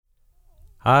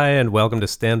Hi, and welcome to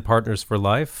Stand Partners for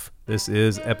Life. This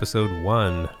is episode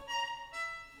 1.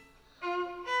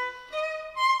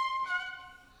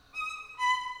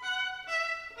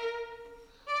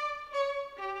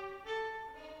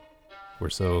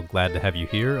 We're so glad to have you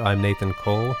here. I'm Nathan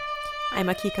Cole. I'm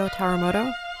Akiko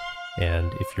Taramoto.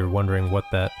 And if you're wondering what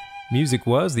that music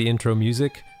was, the intro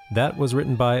music, that was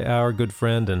written by our good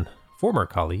friend and former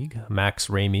colleague, Max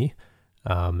Ramey.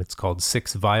 It's called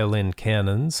 6 Violin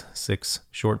Canons, 6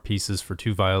 short pieces for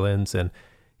 2 violins, and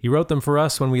he wrote them for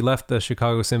us when we left the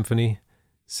Chicago Symphony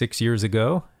 6 years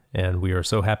ago, and we are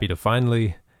so happy to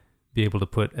finally be able to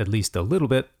put at least a little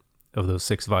bit of those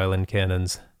 6 violin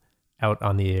canons out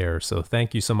on the air. So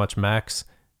thank you so much, Max,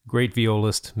 great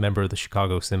violist, member of the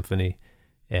Chicago Symphony,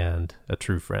 and a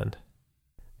true friend.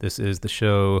 This is the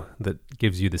show that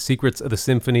gives you the secrets of the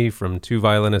symphony from 2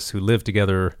 violinists who live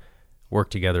together, work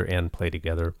together, and play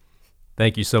together.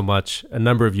 Thank you so much. A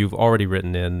number of you have already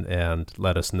written in and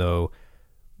let us know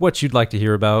what you'd like to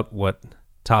hear about, what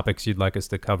topics you'd like us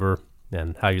to cover,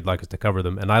 and how you'd like us to cover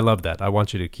them. And I love that. I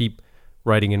want you to keep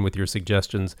writing in with your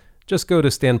suggestions. Just go to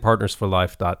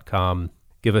standpartnersforlife.com.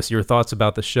 Give us your thoughts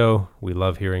about the show. We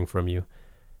love hearing from you.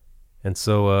 And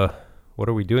so, what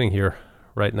are we doing here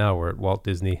right now? We're at Walt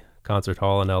Disney Concert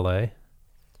Hall in LA.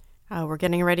 We're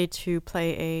getting ready to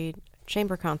play a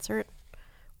chamber concert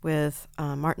with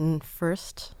Martin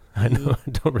Furst. I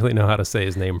don't really know how to say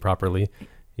his name properly.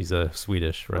 He's a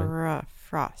Swedish, right?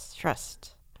 Frost.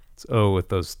 It's O with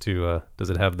those two. Does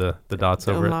it have the dots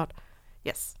over it?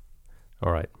 Yes.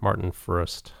 All right, Martin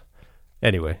Furst.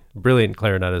 Anyway, brilliant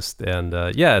clarinetist. And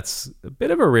it's a bit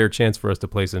of a rare chance for us to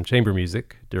play some chamber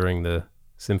music during the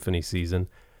symphony season.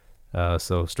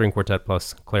 So string quartet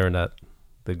plus clarinet,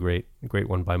 the great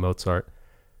one by Mozart.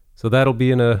 So that'll be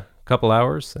in a couple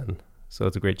hours, and so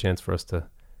it's a great chance for us to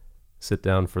sit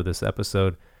down for this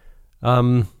episode.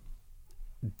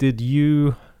 Did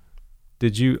you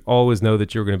always know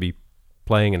that you were going to be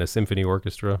playing in a symphony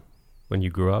orchestra when you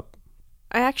grew up?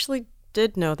 I actually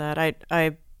did know that.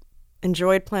 I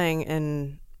enjoyed playing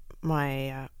in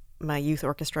my my youth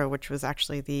orchestra, which was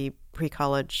actually the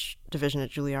pre-college division at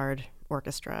Juilliard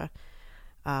Orchestra.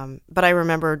 But I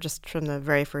remember just from the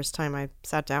very first time I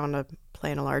sat down to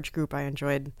play in a large group, I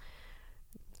enjoyed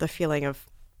the feeling of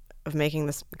making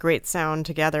this great sound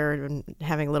together and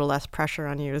having a little less pressure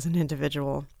on you as an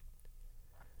individual.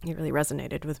 It really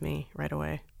resonated with me right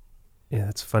away. Yeah,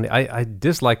 it's funny. I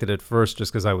disliked it at first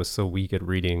just because I was so weak at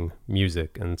reading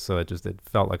music, and so it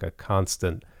felt like a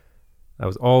constant. I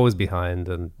was always behind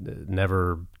and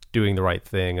never doing the right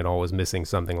thing and always missing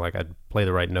something. Like I'd play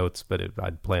the right notes, but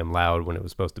I'd play them loud when it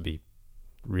was supposed to be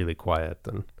really quiet.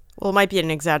 And well, it might be an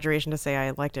exaggeration to say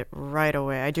I liked it right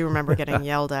away. I do remember getting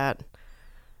yelled at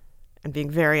and being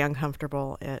very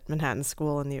uncomfortable at Manhattan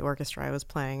School in the orchestra I was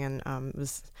playing. And it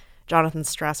was Jonathan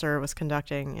Strasser was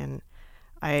conducting, and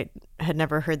I had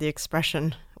never heard the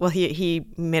expression. Well, he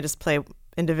made us play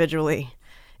individually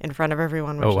in front of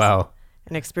everyone, which is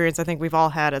an experience I think we've all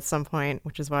had at some point,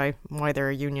 which is why there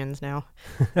are unions now.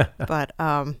 But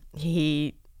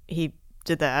he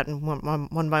did that and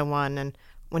one by one, and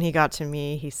when he got to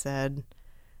me, he said,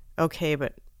 "Okay,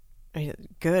 but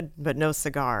good, but no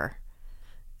cigar."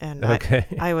 And okay.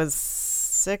 I was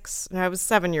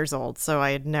 7 years old, so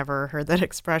I had never heard that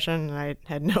expression, and I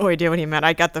had no idea what he meant.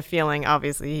 I got the feeling,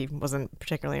 obviously, he wasn't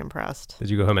particularly impressed. Did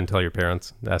you go home and tell your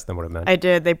parents, ask them what it meant? I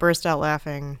did. They burst out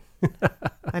laughing.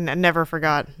 I never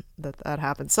forgot that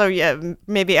happened. So yeah,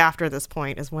 maybe after this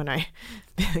point is when I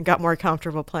got more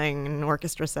comfortable playing in an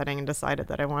orchestra setting and decided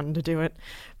that I wanted to do it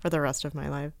for the rest of my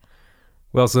life.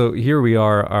 Well, so here we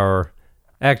are, our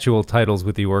actual titles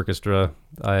with the orchestra.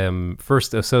 I am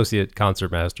first associate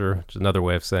concertmaster, which is another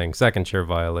way of saying second chair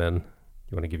violin.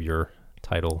 You want to give your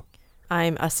title?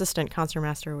 I'm assistant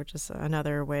concertmaster, which is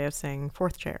another way of saying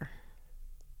fourth chair.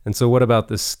 And so what about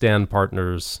the stand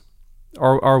partners?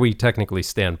 Are we technically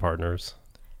stand partners?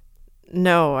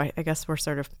 No, I guess we're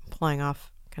sort of pulling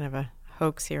off kind of a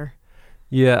hoax here.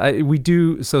 Yeah, we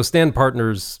do. So stand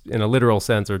partners in a literal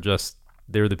sense are just,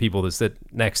 they're the people that sit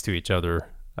next to each other.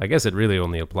 I guess it really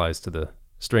only applies to the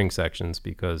string sections,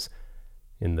 because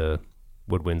in the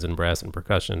woodwinds and brass and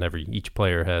percussion, each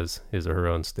player has his or her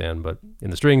own stand. But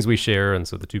in the strings we share, and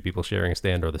so the two people sharing a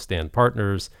stand are the stand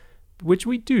partners, which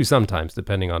we do sometimes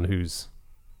depending on who's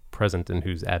present and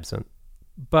who's absent.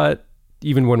 But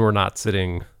even when we're not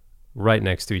sitting right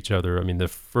next to each other, I mean, the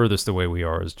furthest away we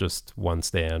are is just one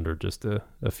stand or just a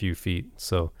few feet.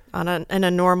 So in a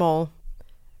normal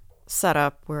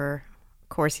setup where, of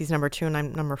course, he's number 2 and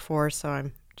I'm number 4, so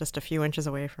I'm just a few inches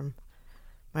away from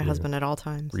my husband at all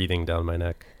times. Breathing down my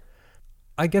neck.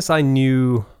 I guess I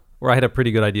knew or I had a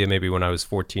pretty good idea maybe when I was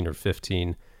 14 or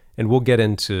 15. And we'll get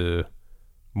into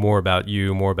more about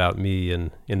you, more about me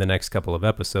in the next couple of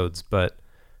episodes. But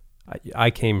I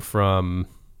came from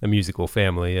a musical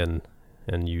family, and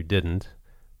you didn't.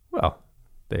 Well,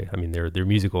 they're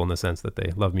musical in the sense that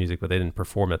they love music, but they didn't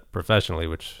perform it professionally,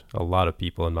 which a lot of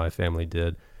people in my family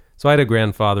did. So I had a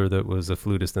grandfather that was a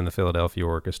flutist in the Philadelphia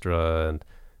Orchestra, and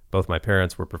both my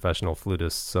parents were professional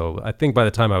flutists. So I think by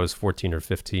the time I was 14 or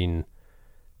 15,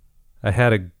 I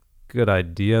had a good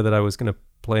idea that I was going to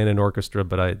play in an orchestra,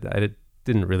 but I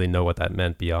didn't really know what that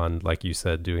meant beyond, like you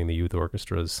said, doing the youth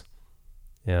orchestras.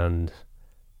 And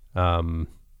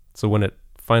so when it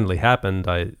finally happened,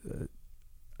 I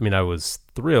was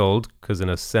thrilled because in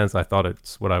a sense I thought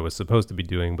it's what I was supposed to be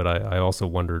doing, but I also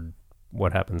wondered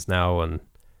what happens now, and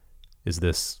is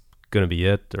this going to be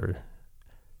it? Or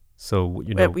so,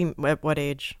 At what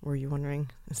age were you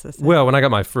wondering? Is this it? Well, when I got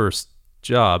my first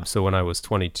job, so when I was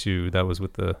 22, that was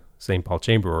with the St. Paul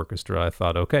Chamber Orchestra. I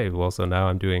thought, okay, well, so now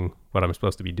I'm doing what I'm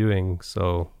supposed to be doing,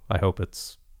 so I hope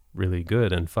it's really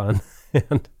good and fun.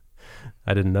 And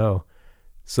I didn't know.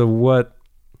 So what,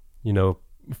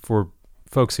 for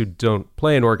folks who don't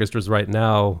play in orchestras right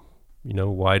now,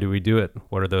 why do we do it?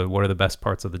 What are the best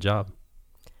parts of the job?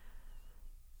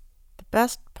 The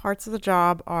best parts of the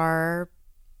job are,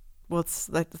 let's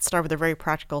start with a very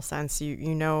practical sense.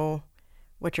 You know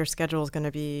what your schedule is going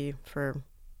to be for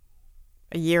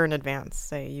a year in advance.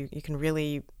 Say you can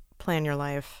really plan your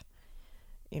life.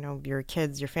 Your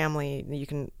kids, your family. You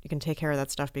can take care of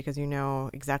that stuff because you know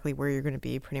exactly where you're going to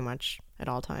be pretty much at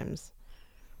all times.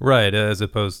 Right, as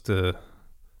opposed to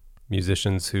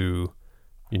musicians who,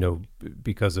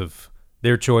 because of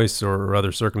their choice or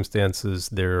other circumstances,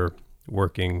 they're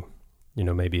working,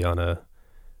 maybe on a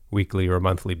weekly or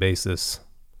monthly basis.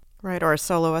 Right, or a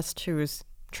soloist who's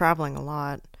traveling a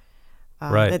lot.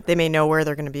 Right. They may know where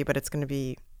they're going to be, but it's going to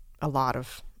be a lot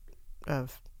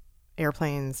of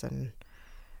airplanes and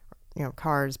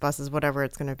cars, buses, whatever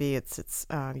it's going to be. It's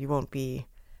you won't be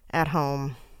at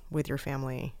home with your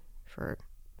family for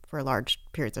large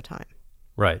periods of time.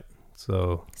 Right.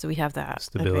 So we have that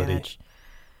stability.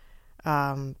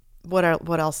 Advantage.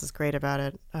 What else is great about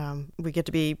it? We get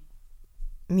to be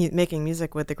making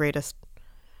music with the greatest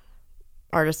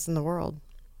artists in the world.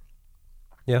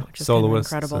 Yeah, which is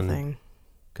soloists, kind of an incredible and thing.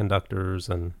 Conductors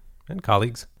and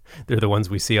colleagues. They're the ones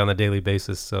we see on a daily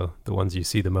basis. So the ones you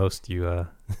see the most,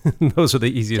 those are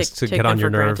the easiest to get on your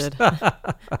nerves.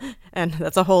 And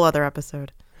that's a whole other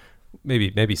episode.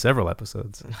 Maybe several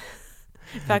episodes.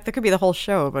 In fact, that could be the whole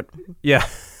show, but yeah.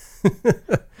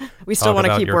 We still want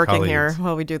to keep working colleagues here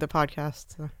while we do the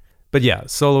podcast. So. But yeah,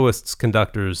 soloists,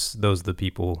 conductors, those are the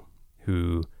people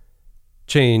who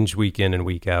change week in and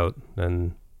week out.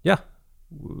 And yeah,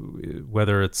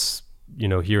 whether it's,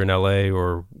 here in LA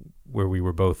or where we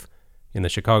were both in the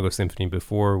Chicago Symphony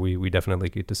before, we definitely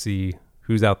get to see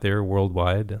who's out there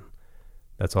worldwide. And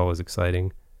that's always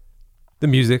exciting. The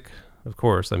music, of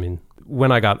course.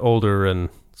 When I got older and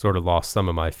sort of lost some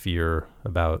of my fear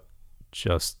about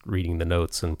just reading the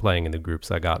notes and playing in the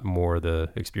groups, I got more the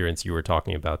experience you were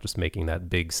talking about, just making that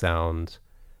big sound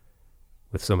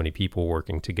with so many people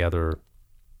working together.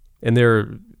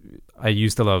 And I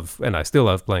used to love, and I still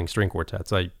love playing string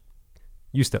quartets. I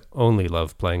used to only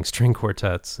love playing string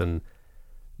quartets. And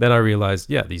then I realized,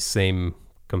 these same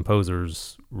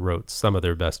composers wrote some of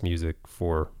their best music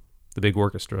for the big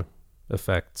orchestra,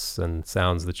 effects and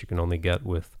sounds that you can only get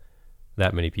with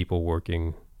that many people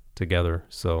working together.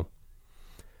 So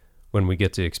when we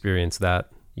get to experience that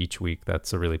each week,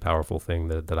 that's a really powerful thing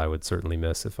that I would certainly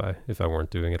miss if I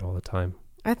weren't doing it all the time.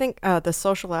 I think the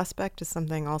social aspect is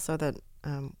something also that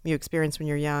you experience when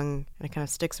you're young, and it kind of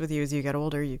sticks with you as you get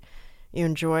older. You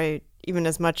enjoy, even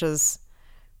as much as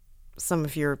some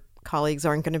of your colleagues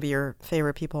aren't going to be your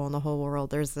favorite people in the whole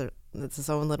world. It's its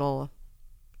own little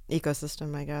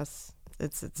ecosystem, I guess.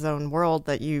 It's its own world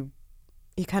that you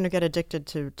kind of get addicted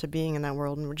to being in that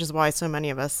world, and which is why so many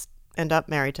of us end up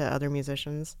married to other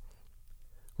musicians.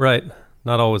 Right.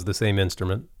 Not always the same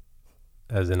instrument,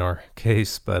 as in our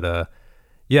case, but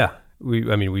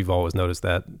we've always noticed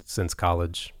that since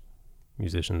college.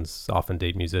 Musicians often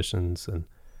date musicians, and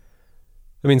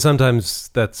sometimes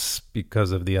that's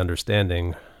because of the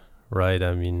understanding, right?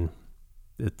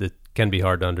 It can be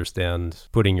hard to understand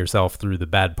putting yourself through the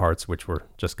bad parts, which we're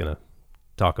just going to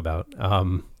talk about.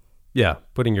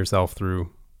 Putting yourself through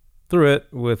it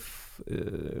with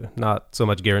not so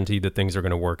much guaranteed that things are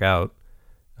going to work out.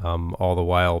 All the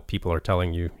while, people are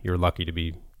telling you you're lucky to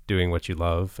be doing what you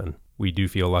love, and we do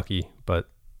feel lucky, but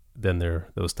then there are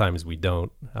those times we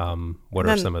don't. What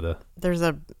are some of the... There's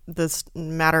this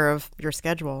matter of your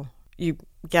schedule. you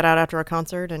get out after a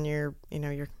concert and you're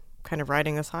kind of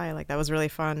riding this high. Like, that was really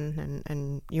fun,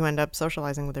 and you end up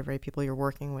socializing with the very people you're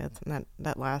working with, and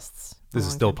that lasts. This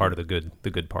is still part of the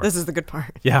good part. This is the good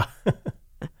part. Yeah.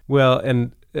 Well,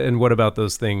 and what about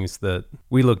those things that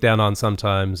we look down on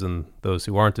sometimes, and those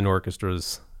who aren't in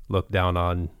orchestras look down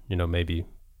on, maybe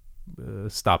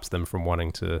stops them from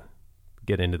wanting to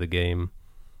get into the game?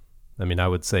 I mean, I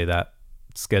would say that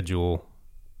schedule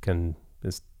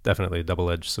is definitely a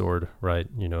double-edged sword, right?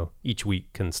 Each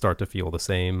week can start to feel the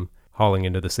same, hauling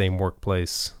into the same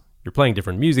workplace. You're playing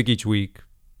different music each week,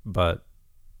 but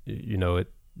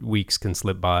weeks can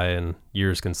slip by and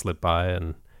years can slip by,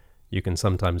 and you can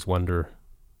sometimes wonder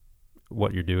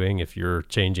what you're doing, if you're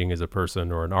changing as a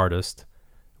person or an artist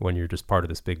when you're just part of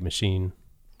this big machine.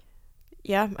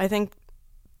 Yeah, I think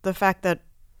the fact that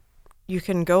you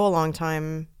can go a long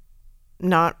time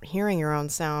not hearing your own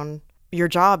sound, your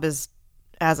job is,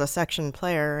 as a section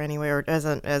player anyway, or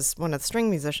as one of the string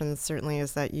musicians, certainly,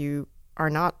 is that you are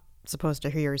not supposed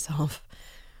to hear yourself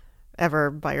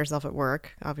ever by yourself at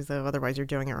work. Obviously, otherwise you're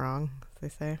doing it wrong, as they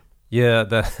say. Yeah,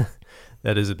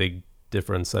 that is a big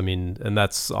difference. I mean, and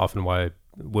that's often why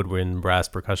woodwind, brass,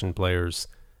 percussion players,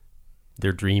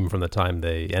 their dream from the time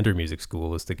they enter music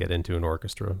school is to get into an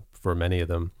orchestra, for many of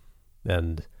them.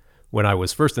 And when I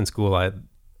was first in school,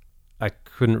 I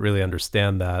couldn't really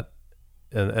understand that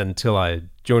until I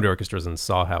joined orchestras and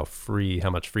saw how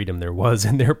much freedom there was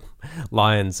in their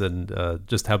lines, and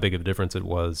just how big of a difference it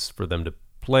was for them to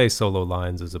play solo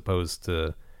lines as opposed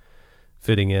to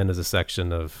fitting in as a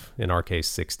section of, in our case,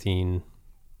 16.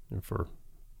 And for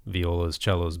violas,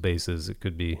 cellos, basses, it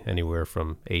could be anywhere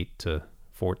from 8 to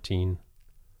 14.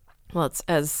 Well, it's,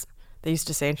 as they used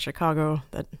to say in Chicago,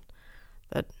 that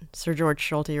Sir George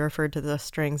Schulte referred to the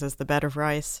strings as the bed of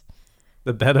rice.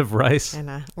 The bed of rice?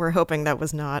 And we're hoping there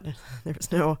was no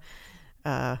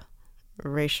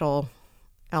racial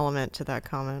element to that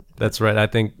comment. That's right. I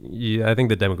think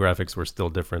the demographics were still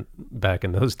different back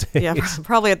in those days. Yeah,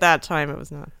 probably at that time it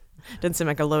was not. Didn't seem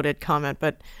like a loaded comment,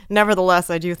 but nevertheless,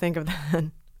 I do think of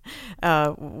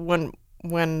that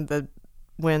when the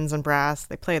winds and brass,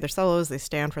 they play their solos, they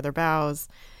stand for their bows,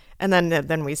 and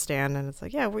then we stand, and it's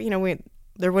like, yeah,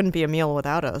 there wouldn't be a meal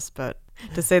without us, but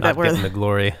to say that we're the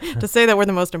glory, to say that we're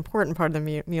the most important part of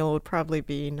the meal would probably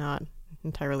be not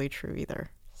entirely true either.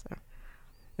 So,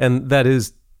 and that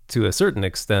is to a certain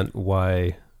extent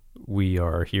why we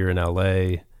are here in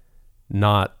LA,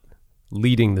 not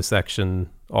leading the section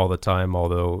all the time.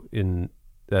 Although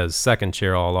as second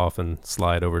chair, I'll often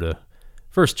slide over to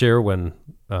first chair when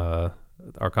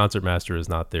our concertmaster is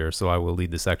not there, so I will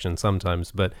lead the section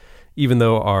sometimes. But even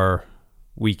though our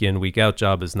week in, week out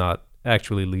job is not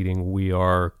actually leading, we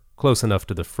are close enough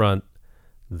to the front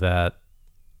that,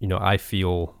 I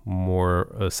feel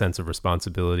more a sense of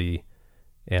responsibility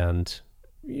and,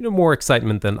 more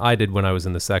excitement than I did when I was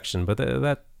in the section. But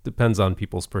that depends on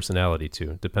people's personality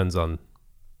too. It depends on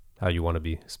how you want to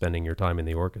be spending your time in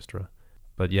the orchestra.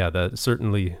 But yeah, that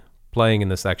certainly playing in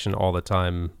the section all the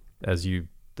time, the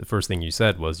first thing you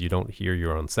said was you don't hear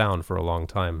your own sound for a long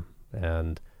time,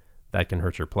 and that can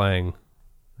hurt your playing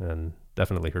and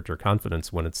definitely hurt your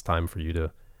confidence when it's time for you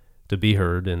to be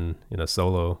heard in a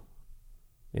solo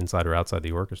inside or outside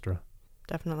the orchestra.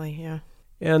 Definitely, yeah.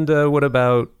 And what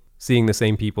about seeing the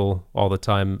same people all the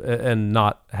time and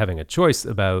not having a choice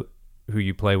about who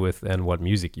you play with and what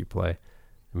music you play?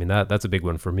 I mean, that's a big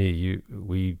one for me.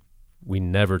 We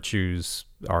never choose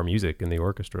our music in the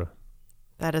orchestra.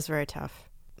 That is very tough.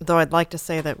 Though I'd like to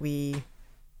say that we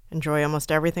enjoy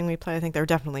almost everything we play. I think there are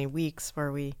definitely weeks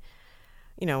where we're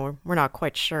not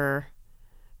quite sure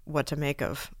what to make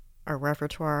of our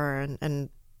repertoire,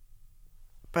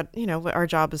 but our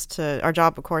job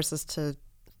of course is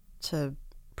to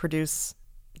produce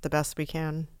the best we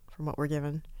can from what we're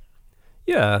given.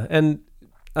 Yeah, and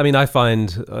I mean, I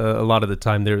find a lot of the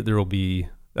time there will be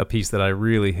a piece that I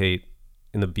really hate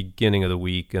in the beginning of the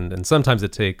week, and sometimes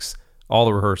it takes all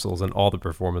the rehearsals and all the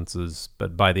performances,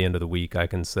 but by the end of the week I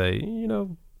can say,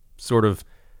 sort of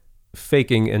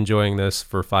faking enjoying this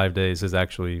for 5 days has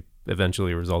actually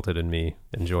eventually resulted in me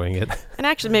enjoying it. And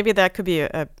actually maybe that could be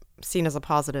seen as a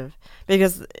positive,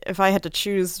 because if I could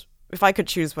choose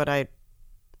what I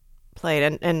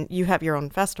played, and you have your own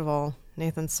festival,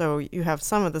 Nathan, so you have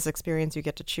some of this experience, you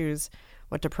get to choose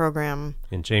what to program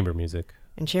in chamber music,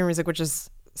 which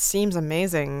seems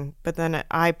amazing, but then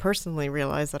I personally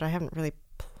realize that I haven't really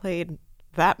played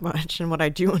that much, and what I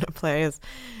do want to play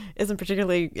isn't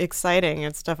particularly exciting.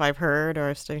 It's stuff I've heard, or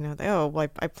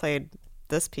I played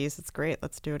this piece, it's great,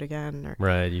 let's do it again. Or,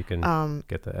 right, you can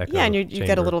get the echo. Yeah, and you chamber.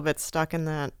 get a little bit stuck in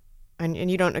that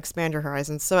and you don't expand your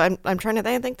horizons. So I'm trying to.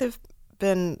 I think there've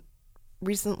been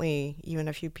recently even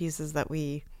a few pieces that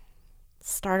we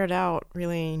started out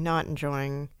really not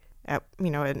enjoying at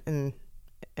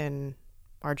in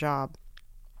our job,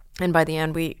 and by the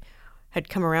end we had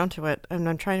come around to it. And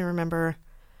I'm trying to remember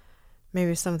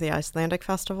maybe some of the Icelandic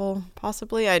festival,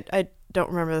 possibly. I don't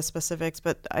remember the specifics,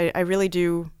 but I really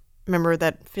do remember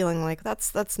that feeling like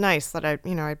that's nice that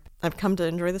I've come to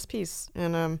enjoy this piece,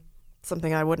 and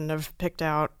something I wouldn't have picked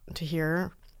out to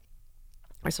hear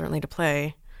or certainly to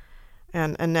play,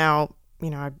 and now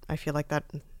I feel like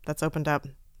that's opened up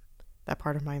that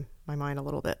part of my mind a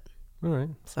little bit. All right.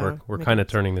 So we're kind of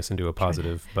turning this into a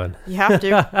positive, but you have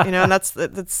to, and that's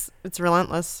it's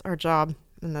relentless, our job,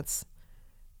 and that's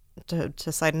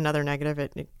to cite another negative.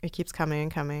 It keeps coming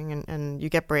and coming, and you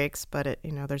get breaks, but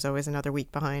there's always another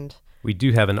week behind. We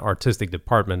do have an artistic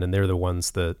department, and they're the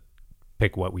ones that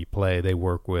pick what we play. They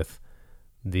work with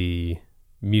the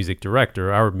music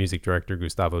director, our music director,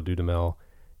 Gustavo Dudamel,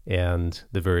 and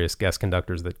the various guest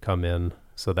conductors that come in.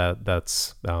 So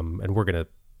that's and we're going to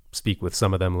speak with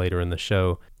some of them later in the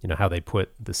show, how they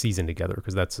put the season together,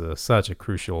 because that's such a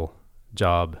crucial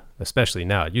job, especially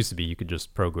now. It used to be you could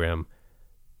just program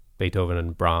Beethoven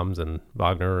and Brahms and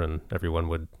Wagner, and everyone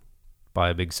would buy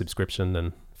a big subscription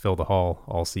and fill the hall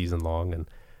all season long. And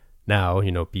now,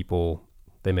 people,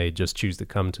 they may just choose to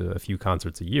come to a few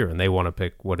concerts a year, and they want to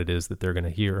pick what it is that they're going to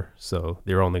hear. So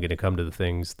they're only going to come to the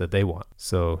things that they want.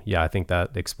 So yeah, I think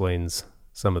that explains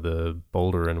some of the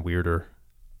bolder and weirder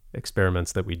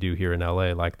experiments that we do here in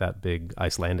LA, like that big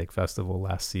Icelandic festival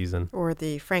last season. Or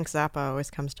the Frank Zappa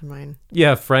always comes to mind.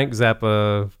 Yeah, Frank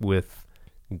Zappa with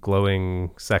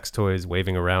glowing sex toys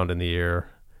waving around in the air.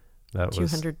 That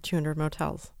 200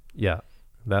 motels. Yeah,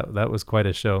 that was quite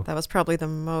a show. That was probably the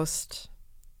most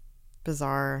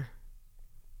bizarre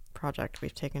project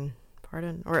we've taken part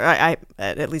in, or I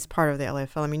at least part of the LA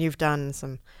Phil. I mean, you've done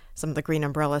some of the Green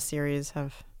Umbrella series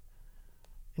have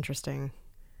interesting.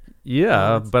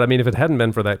 Yeah, but I mean, if it hadn't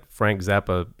been for that Frank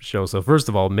Zappa show, so first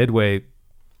of all, midway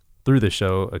through the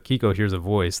show, Akiko hears a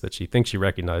voice that she thinks she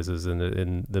recognizes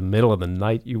in the middle of the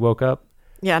night you woke up.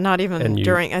 Yeah, not even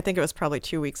during, I think it was probably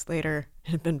 2 weeks later. It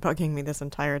had been bugging me this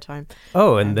entire time.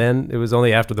 Oh, and then it was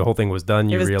only after the whole thing was done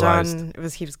you realized. It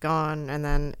was done, he was gone, and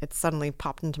then it suddenly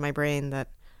popped into my brain that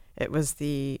it was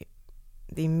the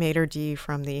maitre d'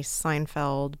 from the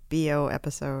Seinfeld BO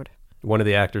episode. One of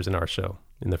the actors in our show,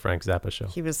 in the Frank Zappa show.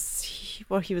 He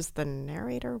was the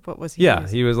narrator? What was he? Yeah,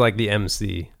 he was like the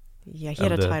MC. Yeah, he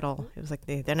had a title. It was like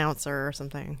the announcer or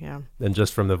something, yeah. And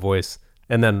just from the voice.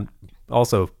 And then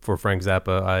also for Frank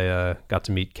Zappa, I got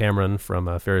to meet Cameron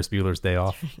from Ferris Bueller's Day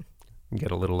Off and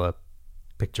get a little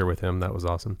picture with him. That was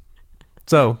awesome.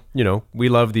 So, we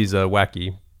love these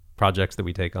wacky projects that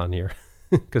we take on here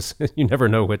because you never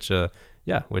know which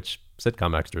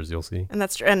sitcom extras you'll see. And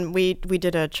that's true. And we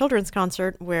did a children's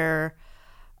concert where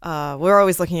we're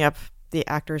always looking up the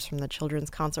actors from the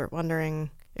children's concert, wondering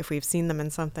if we've seen them in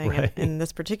something. Right. And in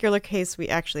this particular case, we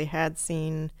actually had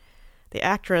seen the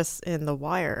actress in The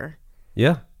Wire.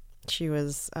 Yeah. She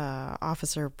was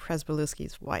Officer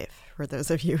Przybylowski's wife, for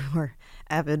those of you who are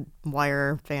avid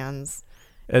Wire fans.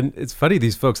 And it's funny,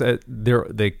 these folks,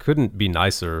 they couldn't be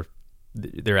nicer.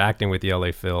 They're acting with the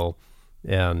LA Phil,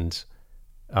 and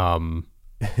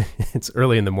it's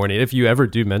early in the morning. If you ever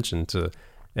do mention to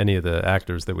any of the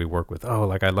actors that we work with, oh,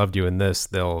 like I loved you in this,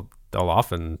 they'll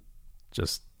often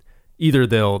just either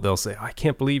they'll say, I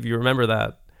can't believe you remember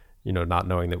that, not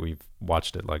knowing that we've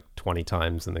watched it like 20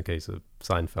 times in the case of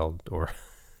Seinfeld, or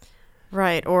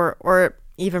right, or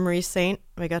Eva Marie Saint.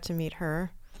 We got to meet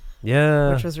her,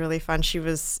 which was really fun. She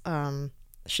was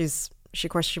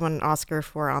she won an Oscar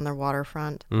for On the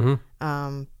Waterfront.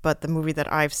 Mm-hmm. But the movie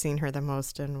that I've seen her the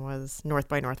most in was North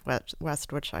by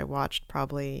Northwest, which I watched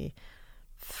probably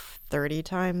 30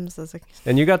 times as a kid.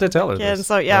 And you got to tell her this. This,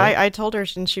 so yeah, right? I told her,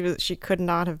 and she could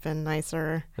not have been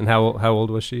nicer. And how old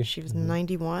was she? She was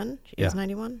 91. She was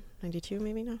 91, 92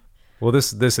 maybe now. Well,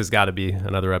 this has got to be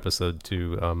another episode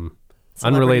to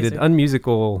unrelated,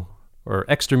 unmusical, or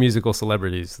extra musical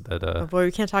celebrities that oh boy,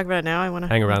 we can't talk about it now. I want to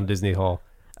hang around Disney Hall.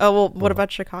 Oh well, what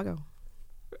about Chicago?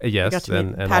 Yes,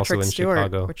 and Patrick also in Stewart,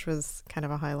 Chicago, which was kind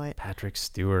of a highlight. Patrick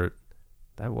Stewart,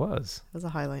 that was a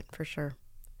highlight for sure.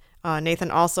 Nathan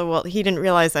also, well, he didn't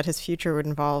realize that his future would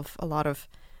involve a lot of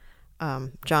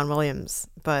John Williams.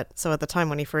 But so at the time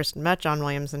when he first met John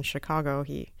Williams in Chicago,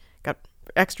 he got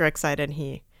extra excited.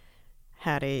 He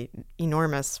had a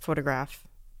enormous photograph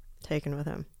taken with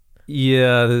him.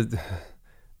 Yeah,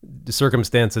 the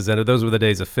circumstances, and those were the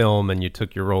days of film, and you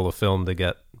took your roll of film to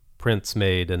get prints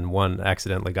made, and one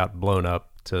accidentally got blown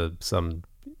up to some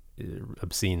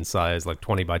obscene size, like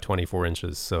 20 by 24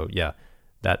 inches. So yeah,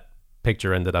 that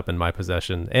picture ended up in my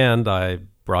possession, and I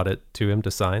brought it to him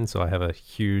to sign. So I have a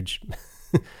huge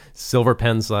silver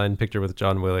pen signed picture with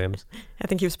John Williams. I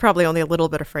think he was probably only a little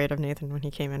bit afraid of Nathan when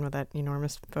he came in with that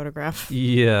enormous photograph.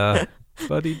 Yeah,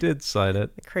 but he did sign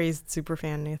it. The crazed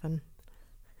superfan Nathan.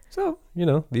 So,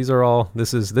 these are all,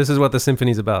 this is what the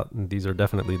symphony's about. And these are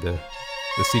definitely the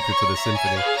secrets of the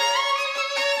symphony.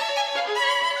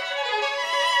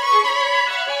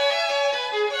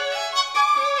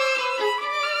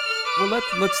 Well,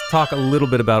 let's talk a little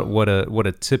bit about what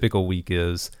a typical week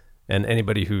is. And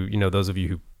anybody who, those of you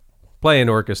who play in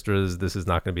orchestras, this is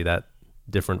not going to be that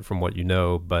different from what you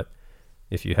know. But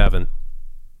if you haven't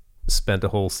spent a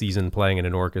whole season playing in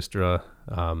an orchestra,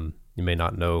 you may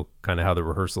not know kind of how the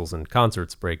rehearsals and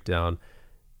concerts break down.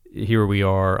 Here we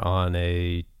are on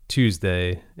a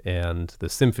Tuesday, and the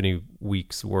symphony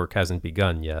week's work hasn't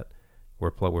begun yet.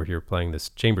 We're here playing this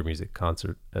chamber music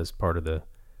concert as part of the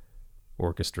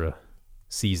orchestra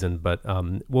season, but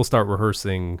we'll start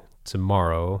rehearsing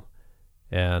tomorrow.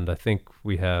 And I think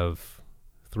we have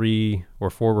 3 or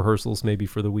 4 rehearsals maybe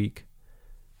for the week,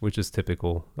 which is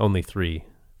typical. Only 3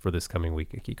 for this coming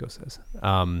week, Akiko says.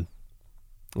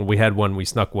 We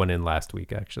snuck one in last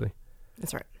week, actually.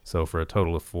 That's right. So for a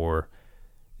total of 4.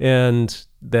 And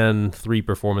then 3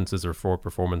 performances or 4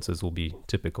 performances will be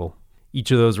typical.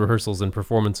 Each of those rehearsals and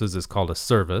performances is called a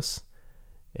service.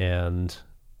 And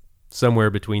somewhere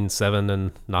between 7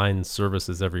 and 9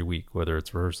 services every week, whether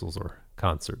it's rehearsals or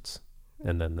concerts.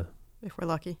 And then if we're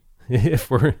lucky. if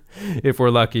we're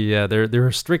lucky, yeah. There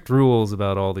are strict rules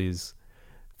about all these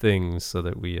things so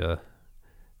that we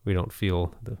don't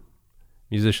feel, the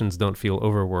musicians don't feel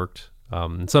overworked.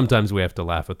 And sometimes we have to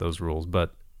laugh at those rules,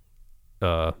 but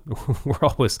we're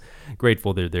always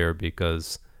grateful they're there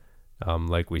because,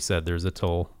 like we said, there's a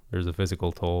toll. There's a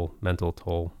physical toll, mental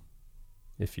toll.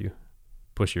 If you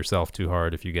push yourself too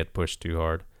hard, if you get pushed too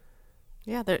hard.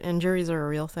 Yeah, the injuries are a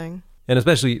real thing. And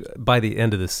especially by the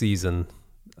end of the season,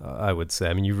 I would say.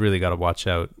 I mean, you've really got to watch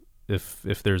out if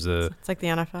there's a... It's like the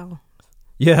NFL.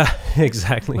 Yeah,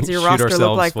 exactly. What's your roster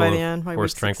look like by the end?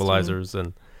 Horse tranquilizers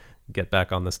and get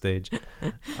back on the stage.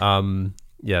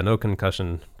 Yeah, no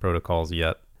concussion protocols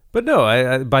yet. But no,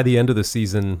 I by the end of the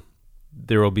season,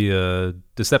 there will be a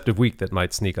deceptive week that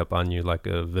might sneak up on you, like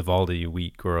a Vivaldi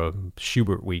week or a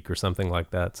Schubert week or something like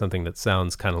that. Something that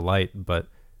sounds kind of light, but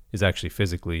is actually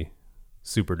physically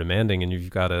super demanding, and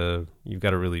you've got to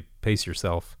really pace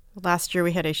yourself. Last year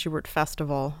we had a Schubert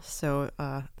festival, so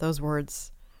those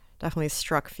words definitely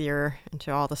struck fear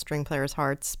into all the string players'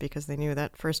 hearts because they knew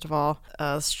that, first of all,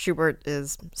 Schubert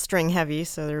is string heavy,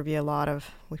 so there would be a lot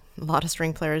of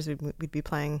string players. We'd be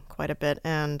playing quite a bit,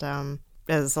 and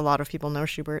as a lot of people know,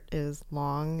 Schubert is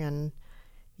long and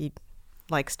he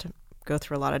likes to go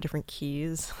through a lot of different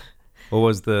keys. What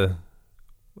was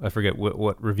I forget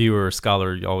what reviewer or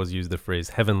scholar always used the phrase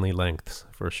heavenly lengths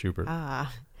for Schubert. I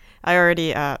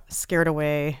already scared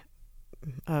away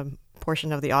a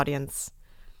portion of the audience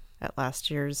at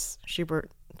last year's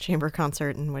Schubert chamber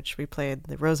concert in which we played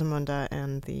the Rosamunde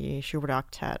and the Schubert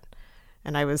Octet.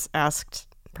 And I was asked,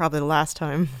 probably the last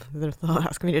time they'll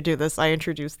ask me to do this, I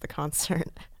introduced the concert.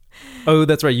 Oh,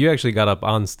 that's right. You actually got up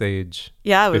on stage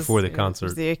before the concert. It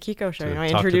was the Akiko show. I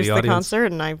introduced the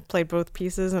concert and I played both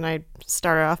pieces, and I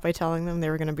started off by telling them they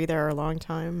were going to be there a long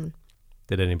time.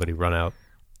 Did anybody run out?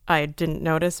 I didn't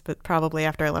notice, but probably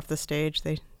after I left the stage,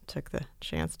 they took the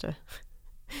chance to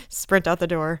sprint out the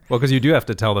door. Well, because you do have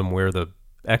to tell them where the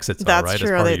exits are, right? That's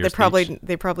true.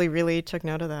 They probably really took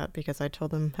note of that because I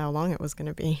told them how long it was going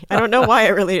to be. I don't know why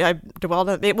I dwelled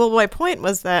on it. Well, my point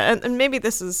was that, and maybe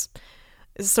this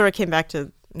sort of came back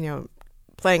to,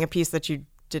 playing a piece that you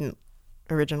didn't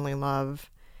originally love.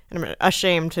 And I'm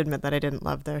ashamed to admit that I didn't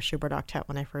love the Schubert Octet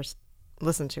when I first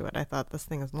listened to it. I thought, this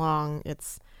thing is long.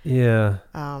 It's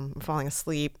I'm falling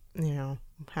asleep.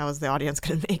 How is the audience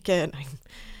going to make it?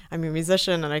 I'm a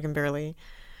musician and I can barely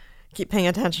keep paying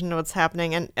attention to what's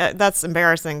happening. And that's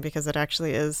embarrassing because it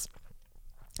actually is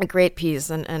a great piece.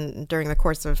 And during the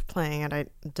course of playing it, I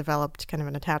developed kind of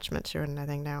an attachment to it. And I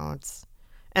think now it's...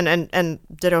 And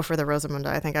ditto for the Rosamunde.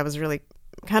 I think I was really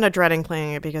kind of dreading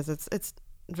playing it because it's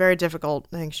very difficult.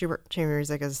 I think Schubert chamber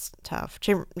music is tough.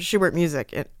 Schubert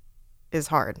music, it is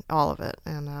hard, all of it.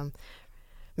 And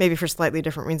maybe for slightly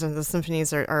different reasons. The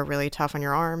symphonies are really tough on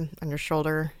your arm, on your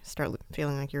shoulder. You start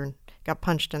feeling like you got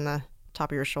punched in the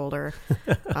top of your shoulder.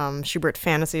 Schubert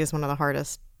Fantasy is one of the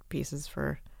hardest pieces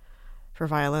for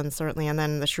violin, certainly. And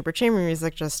then the Schubert chamber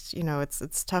music, just,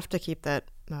 it's tough to keep that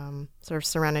sort of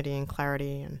serenity and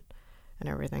clarity and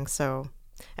everything. So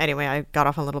Anyway, I got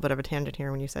off on a little bit of a tangent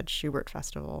here when you said Schubert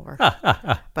Festival,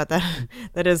 but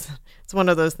that is, it's one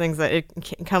of those things that it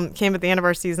came at the end of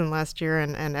our season last year,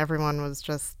 and everyone was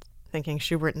just thinking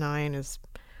Schubert 9 is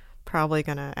probably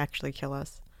going to actually kill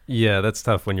us. Yeah, that's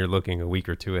tough when you're looking a week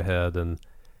or two ahead and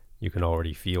you can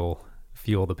already feel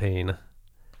the pain.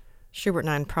 Schubert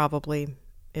 9 probably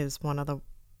is one of the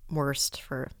worst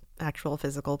for actual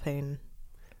physical pain.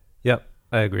 Yep,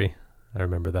 I agree. I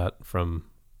remember that from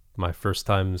my first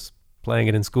times playing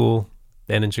it in school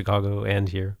and in Chicago and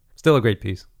here. Still a great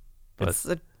piece. But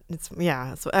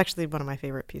it's actually one of my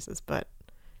favorite pieces, but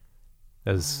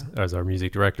as our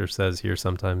music director says here,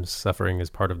 sometimes suffering is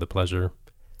part of the pleasure.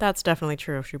 That's definitely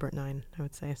true of Schubert 9, I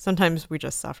would say. Sometimes we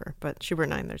just suffer, but Schubert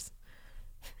 9, there's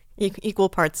equal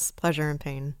parts pleasure and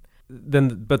pain.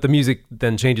 But the music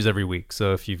then changes every week.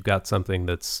 So if you've got something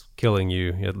that's killing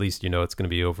you, at least you know it's going to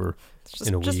be over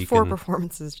in a week. Just 4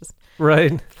 performances, just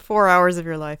right, 4 hours of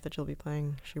your life that you'll be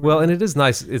playing Schubert. Well, and it is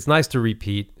nice. It's nice to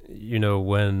repeat. You know,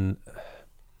 when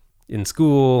in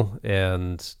school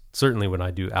and certainly when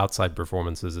I do outside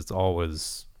performances, it's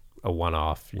always a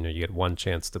one-off. You know, you get one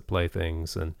chance to play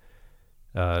things, and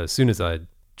as soon as I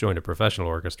joined a professional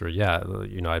orchestra,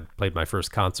 I played my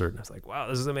first concert and I was like, wow,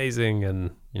 this is amazing.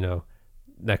 And,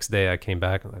 next day I came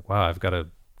back and like, wow, I've got to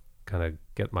kind of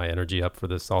get my energy up for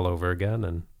this all over again.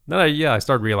 And then I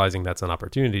started realizing that's an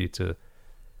opportunity to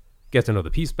get to know the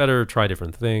piece better, try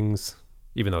different things,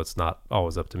 even though it's not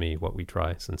always up to me what we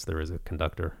try since there is a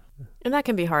conductor. And that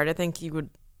can be hard. I think you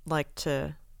would like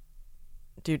to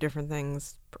do different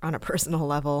things on a personal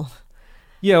level.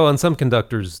 Yeah, well, and some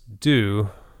conductors do.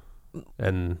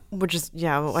 And which is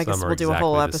I guess we'll do a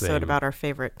whole episode about our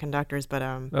favorite conductors, but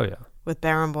with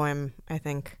Barenboim, I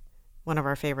think one of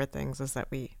our favorite things is that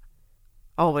we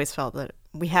always felt that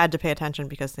we had to pay attention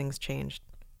because things changed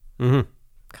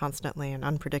constantly and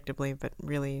unpredictably, but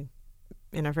really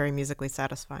in a very musically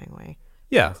satisfying way.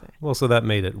 Yeah, well, so that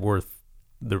made it worth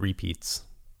the repeats.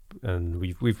 And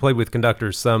we've played with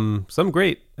conductors, some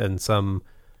great and some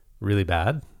really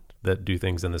bad, that do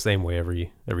things in the same way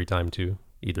every time too.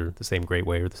 Either the same great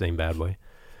way or the same bad way.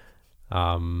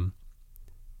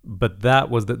 But that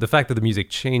was the fact that the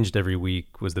music changed every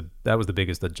week was the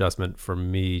biggest adjustment for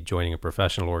me joining a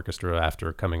professional orchestra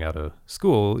after coming out of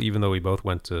school, even though we both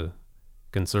went to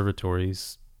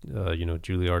conservatories,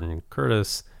 Juilliard and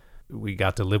Curtis. We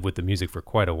got to live with the music for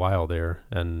quite a while there.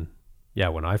 And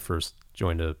when I first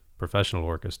joined a professional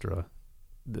orchestra,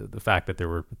 the fact that there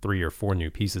were 3 or 4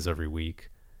 new pieces every week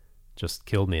just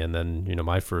killed me. And then,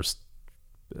 my first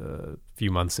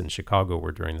few months in Chicago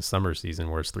were during the summer season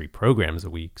where it's 3 programs a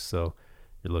week. So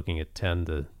you're looking at 10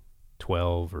 to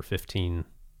 12 or 15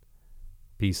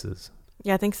 pieces.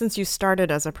 Yeah, I think since you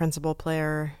started as a principal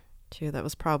player too, that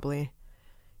was probably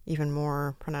even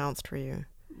more pronounced for you.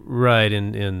 Right.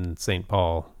 In St.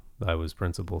 Paul, I was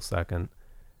principal second.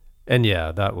 And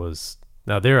that was,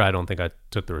 now there I don't think I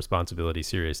took the responsibility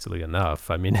seriously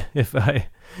enough. I mean, if I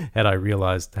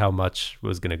realized how much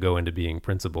was going to go into being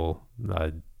principal,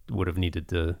 I would have needed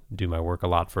to do my work a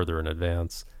lot further in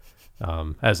advance.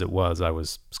 As it was, I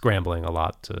was scrambling a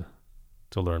lot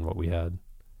to learn what we had.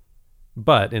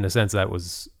 But in a sense, that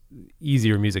was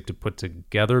easier music to put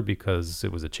together because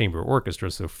it was a chamber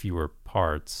orchestra, so fewer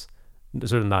parts.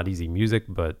 Sort of not easy music,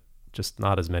 but just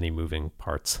not as many moving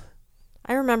parts.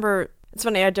 I remember, it's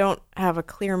funny, I don't have a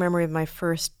clear memory of my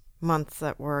first months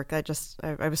at work. I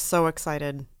was so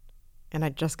excited, and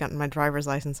I'd just gotten my driver's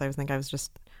license. I was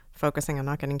just focusing on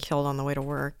not getting killed on the way to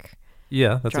work.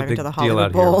 Yeah, that's driving a big to the deal Hollywood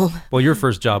out Bowl. here. Well, your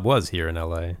first job was here in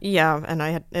LA. Yeah,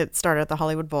 and it started at the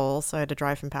Hollywood Bowl, so I had to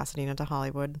drive from Pasadena to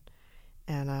Hollywood.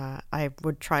 And I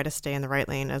would try to stay in the right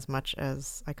lane as much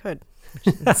as I could, which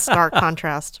is in stark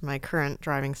contrast to my current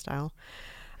driving style.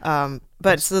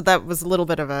 But so that was a little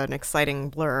bit of an exciting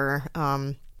blur.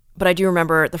 But I do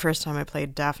remember the first time I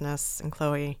played Daphnis and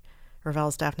Chloe,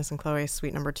 Ravel's Daphnis and Chloe,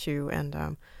 Suite No. 2.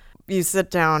 And you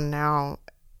sit down now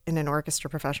in an orchestra,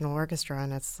 professional orchestra,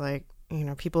 and it's like,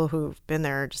 people who've been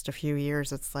there just a few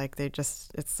years, it's like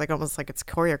it's like almost like it's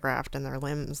choreographed in their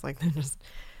limbs. Like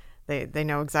they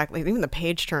know exactly, even the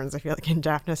page turns, I feel like in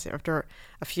Daphnis, after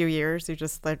a few years,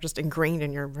 they're just ingrained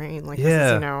in your brain. Like,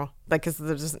 this is, because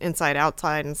they're just inside,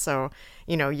 outside. And so,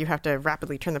 you have to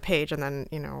rapidly turn the page and then,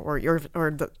 or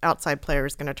the outside player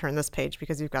is going to turn this page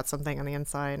because you've got something on the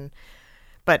inside.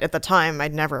 But at the time,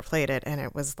 I'd never played it. And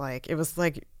it was like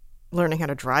learning how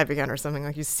to drive again or something.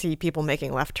 Like, you see people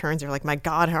making left turns. You're like, my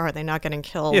God, how are they not getting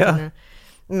killed? Yeah.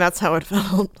 And that's how it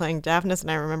felt playing Daphnis.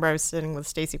 And I remember I was sitting with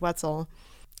Stacey Wetzel.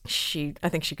 I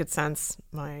think she could sense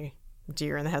my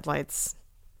deer in the headlights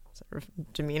sort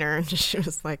of demeanor. And she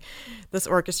was like, this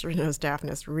orchestra knows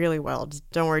Daphnis really well. Just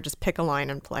don't worry, just pick a line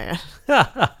and play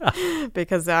it.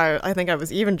 Because I think I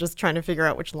was even just trying to figure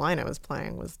out which line I was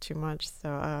playing was too much.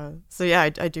 So yeah, I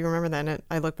do remember that. And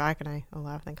I look back and I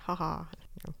laugh and think, haha,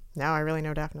 now I really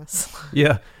know Daphnis.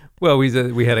 Yeah. Well,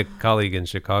 we had a colleague in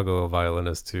Chicago, a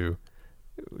violinist, who,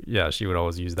 yeah, she would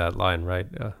always use that line, right?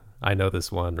 I know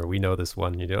this one, or we know this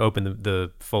one. You know, open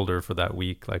the folder for that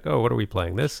week, like, oh, what are we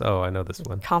playing? This? Oh, I know this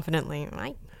one. Confidently,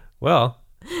 right? Well,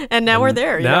 and now we're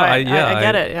there. Now I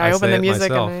get it. I open the music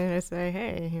myself. and I say,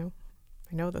 hey,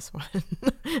 I know this one.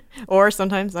 Or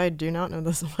sometimes I do not know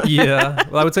this one. Yeah.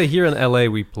 Well, I would say here in LA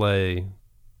we play.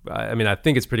 I mean, I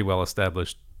think it's pretty well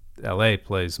established. LA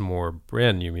plays more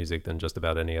brand new music than just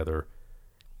about any other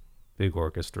big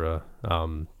orchestra.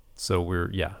 So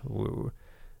we're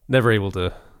never able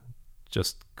to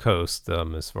just coast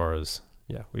as far as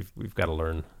we've got to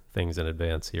learn things in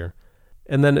advance here.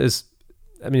 And then as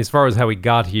far as how we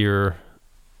got here,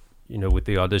 with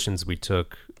the auditions we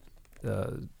took,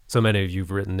 so many of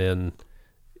you've written in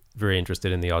very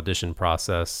interested in the audition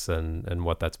process and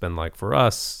what that's been like for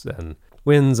us, and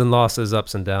wins and losses,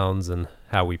 ups and downs, and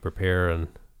how we prepare. And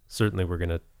certainly we're going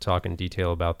to talk in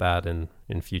detail about that in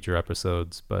future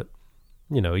episodes. But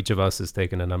each of us has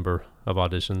taken a number of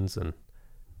auditions, and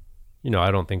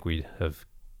I don't think we'd have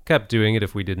kept doing it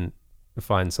if we didn't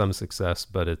find some success,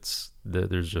 but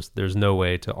there's no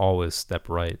way to always step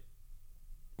right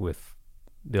with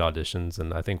the auditions.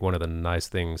 And I think one of the nice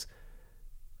things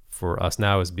for us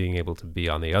now is being able to be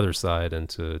on the other side and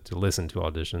to listen to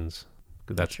auditions.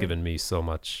 That's given me so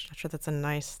much. Not sure that's a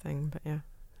nice thing, but yeah.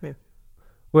 Maybe.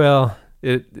 Well,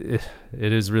 it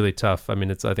is really tough. I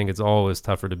mean, I think it's always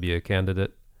tougher to be a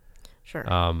candidate, sure,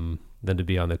 than to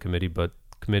be on the committee. But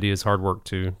committee is hard work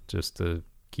too, just to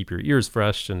keep your ears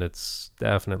fresh. And it's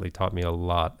definitely taught me a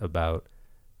lot about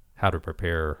how to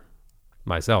prepare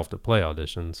myself to play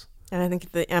auditions. And I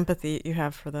think the empathy you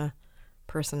have for the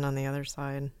person on the other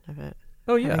side of it.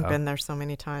 Oh yeah, having been there so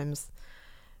many times.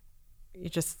 You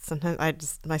just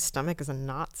sometimes my stomach is in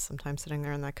knots sometimes sitting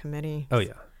there in that committee. Oh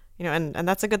yeah. And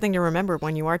that's a good thing to remember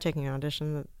when you are taking an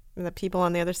audition, that people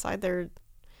on the other side, they're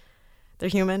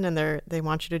human, and they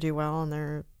want you to do well,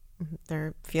 and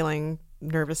they're feeling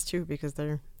nervous too, because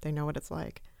they know what it's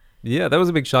like. Yeah, that was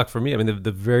a big shock for me. I mean,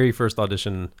 the very first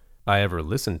audition I ever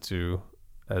listened to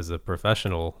as a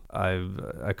professional,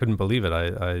 I couldn't believe it.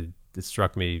 It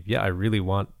struck me, I really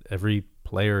want every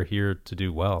player here to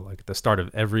do well. Like at the start of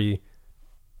every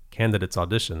candidate's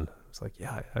audition, it's like,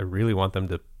 I really want them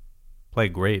to play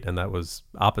great. And that was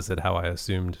opposite how I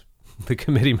assumed the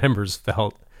committee members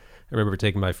felt. I remember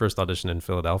taking my first audition in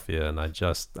Philadelphia, and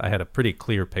I had a pretty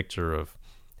clear picture of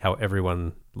how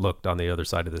everyone looked on the other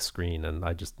side of the screen, and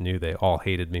I just knew they all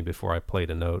hated me before I played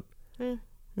a note.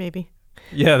 Maybe.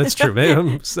 Yeah, that's true.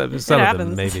 Maybe some of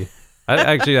them, maybe.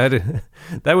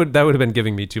 That would have been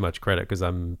giving me too much credit, because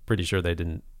I'm pretty sure they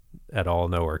didn't at all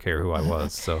know or care who I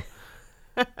was. So,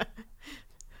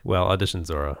 well, auditions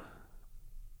are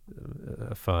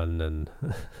a fun and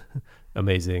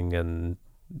amazing and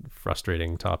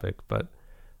frustrating topic, but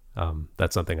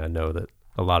that's something I know that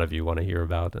a lot of you want to hear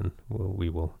about, and we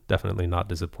will definitely not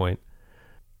disappoint.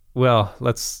 Well,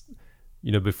 let's,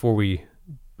 before we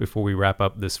wrap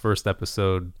up this first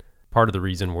episode, part of the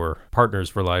reason we're partners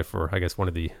for life, or I guess one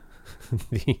of the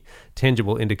the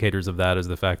tangible indicators of that, is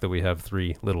the fact that we have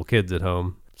 3 little kids at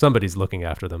home. Somebody's looking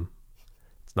after them.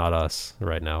 It's not us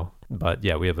right now. But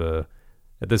yeah, we have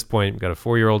at this point, we've got a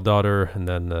 4-year-old daughter, and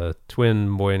then a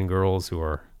twin boy and girls who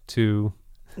are 2.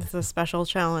 It's a special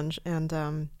challenge, and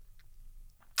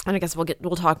I guess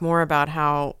we'll talk more about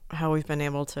how we've been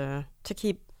able to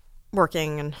keep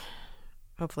working and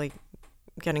hopefully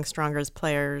getting stronger as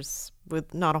players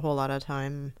with not a whole lot of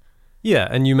time. Yeah,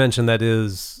 and you mentioned that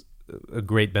is a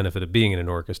great benefit of being in an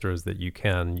orchestra, is that you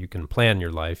can plan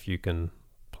your life. You can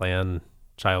plan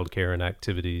childcare and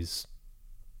activities.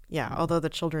 Yeah, although the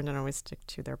children don't always stick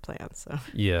to their plans. So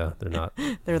yeah, they're not.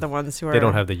 They're the ones who are. They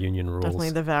don't have the union rules.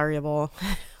 Definitely the variable.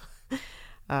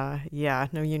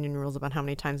 No union rules about how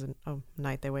many times a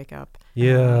night they wake up.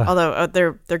 Yeah. Although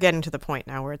they're getting to the point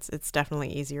now where it's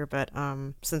definitely easier. But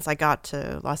since I got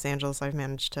to Los Angeles, I've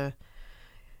managed to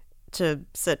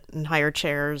sit in higher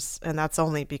chairs, and that's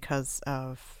only because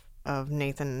of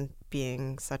Nathan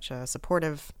being such a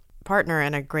supportive partner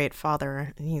and a great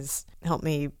father. And he's helped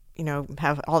me,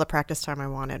 have all the practice time I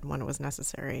wanted when it was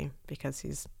necessary, because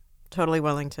he's totally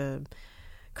willing to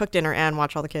cook dinner and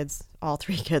watch all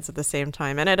 3 kids at the same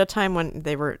time, and at a time when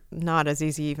they were not as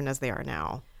easy even as they are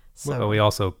now. So well, we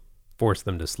also force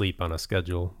them to sleep on a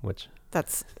schedule, which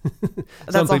that's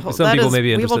some people may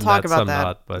be interested in that, some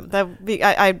not. But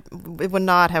it would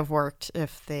not have worked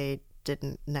if they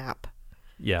didn't nap.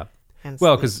 Yeah.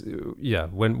 Well, because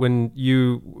when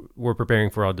you were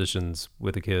preparing for auditions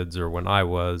with the kids, or when I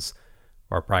was,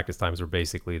 our practice times were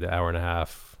basically the hour and a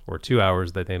half or 2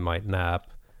 hours that they might nap,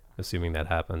 assuming that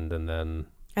happened, and then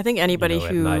I think anybody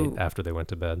at night after they went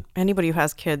to bed. Anybody who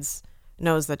has kids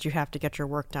knows that you have to get your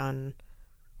work done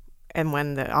and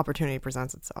when the opportunity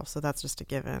presents itself. So that's just a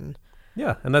given.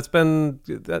 Yeah, and that's been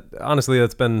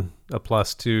a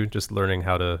plus too, just learning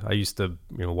how to. I used to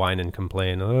whine and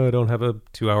complain, I don't have a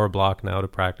 2-hour block now to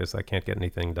practice, I can't get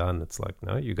anything done. It's like,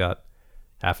 no, you got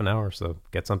half an hour, so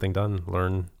get something done,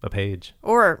 learn a page.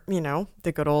 Or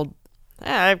the good old,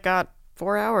 I've got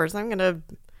 4 hours, I'm gonna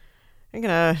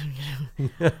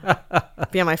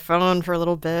be on my phone for a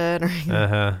little bit, or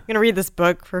I'm gonna read this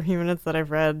book for a few minutes that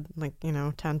I've read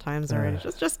 10 times already,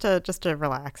 just to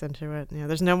relax into it.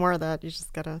 There's no more of that. You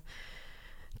just gotta,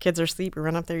 kids are asleep, you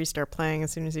run up there, you start playing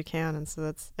as soon as you can, and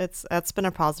so that's been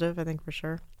a positive, I think, for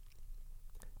sure.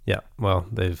 Yeah, well,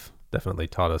 they've definitely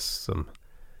taught us some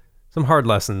hard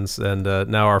lessons, and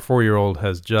now our 4-year-old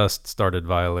has just started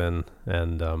violin,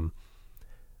 and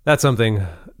that's something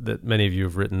that many of you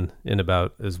have written in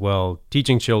about as well.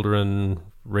 Teaching children,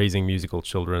 raising musical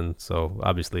children. So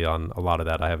obviously on a lot of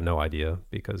that, I have no idea,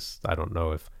 because I don't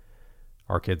know if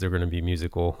our kids are going to be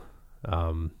musical.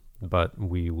 But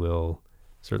we will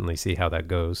certainly see how that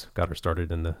goes. Got her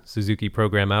started in the Suzuki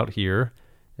program out here,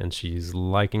 and she's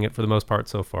liking it for the most part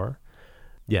so far.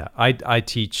 Yeah, I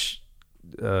teach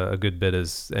a good bit,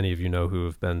 as any of you know who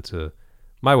have been to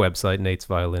my website,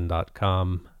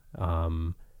 natesviolin.com.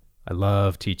 I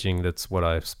love teaching. That's what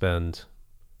I spend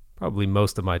probably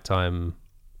most of my time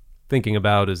thinking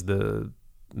about, is the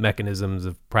mechanisms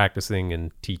of practicing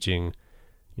and teaching.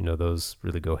 Those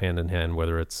really go hand in hand,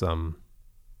 whether it's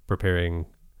preparing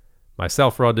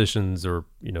myself for auditions, or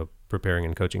preparing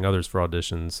and coaching others for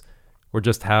auditions, or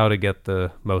just how to get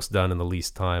the most done in the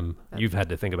least time. You've had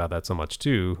to think about that so much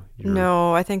too.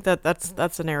 No, I think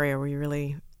that's an area where you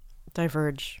really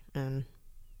diverge, and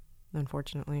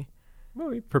unfortunately. Well,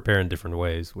 we prepare in different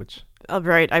ways, which...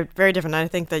 Right, very different. I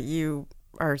think that you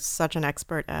are such an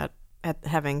expert at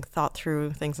having thought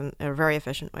through things in a very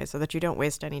efficient way, so that you don't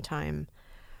waste any time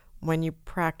when you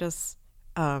practice.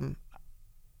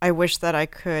 I wish that I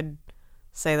could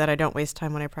say that I don't waste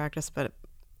time when I practice, but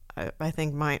I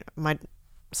think my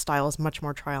style is much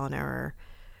more trial and error,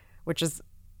 which is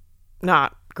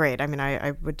not great. I mean,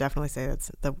 I would definitely say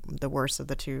that's the worst of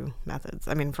the two methods.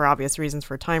 I mean, for obvious reasons,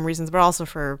 for time reasons, but also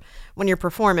for when you're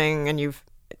performing and you've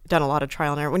done a lot of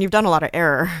trial and error. When you've done a lot of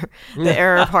error, the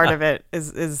error part of it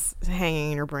is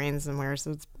hanging in your brain somewhere.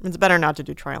 So it's better not to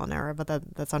do trial and error, but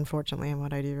that's unfortunately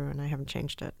what I do, and I haven't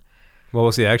changed it. Well,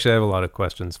 we'll see. Actually, I have a lot of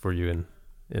questions for you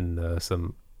in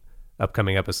some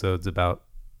upcoming episodes about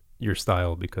your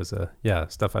style, because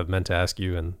stuff I've meant to ask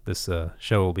you, and this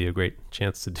show will be a great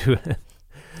chance to do it.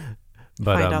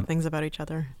 But find out things about each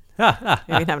other. Maybe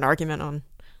we can have an argument on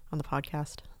the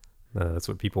podcast. That's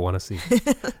what people want to see.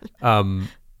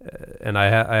 And I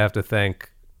have to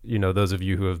thank those of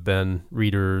you who have been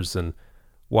readers and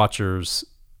watchers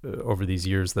over these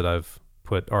years that I've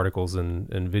put articles and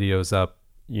videos up.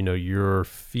 Your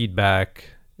feedback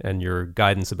and your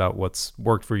guidance about what's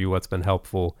worked for you, what's been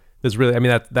helpful. There's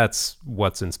really, that's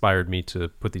what's inspired me to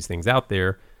put these things out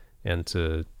there, and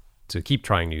to keep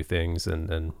trying new things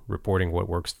and reporting what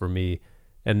works for me.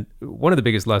 And one of the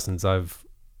biggest lessons I've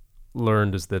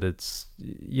learned is that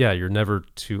you're never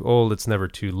too old, it's never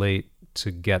too late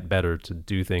to get better, to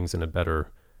do things in a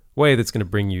better way that's going to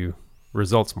bring you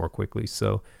results more quickly.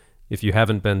 So if you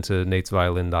haven't been to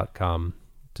natesviolin.com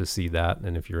to see that,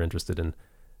 and if you're interested in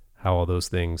how all those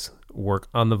things work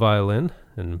on the violin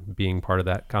and being part of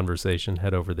that conversation,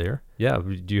 head over there. Yeah,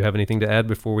 do you have anything to add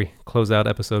before we close out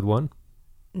episode 1?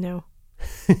 No.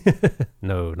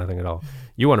 No, nothing at all.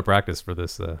 You want to practice for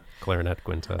this clarinet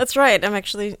quintet. That's right. I'm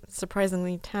actually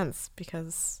surprisingly tense,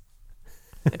 because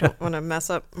I don't want to mess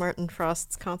up Martin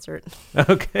Frost's concert.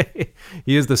 Okay.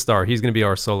 He is the star. He's going to be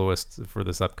our soloist for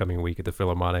this upcoming week at the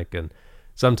Philharmonic, and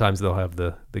sometimes they'll have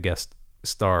the guest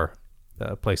star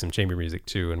play some chamber music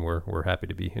too, and we're happy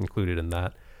to be included in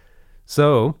that.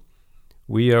 So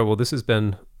this has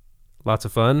been lots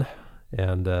of fun,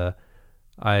 and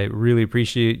I really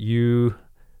appreciate you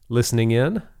listening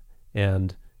in.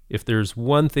 And if there's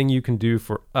one thing you can do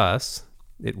for us,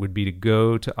 it would be to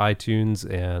go to iTunes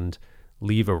and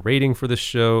leave a rating for this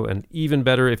show. And even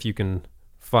better, if you can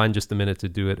find just a minute to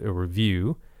do it, a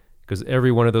review, because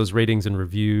every one of those ratings and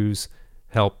reviews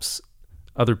helps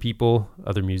other people,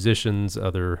 other musicians,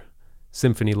 other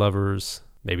symphony lovers.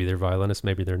 Maybe they're violinists,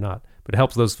 maybe they're not. But it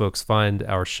helps those folks find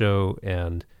our show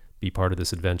and be part of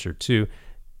this adventure too.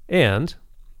 And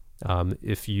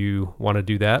if you want to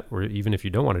do that, or even if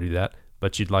you don't want to do that,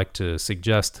 but you'd like to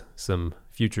suggest some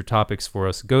future topics for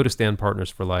us, go to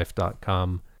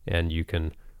standpartnersforlife.com and you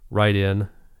can write in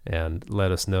and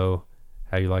let us know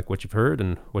how you like what you've heard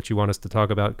and what you want us to talk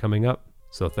about coming up.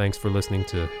 So thanks for listening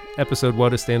to episode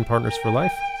 1 of Stand Partners for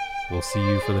Life. We'll see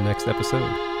you for the next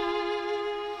episode.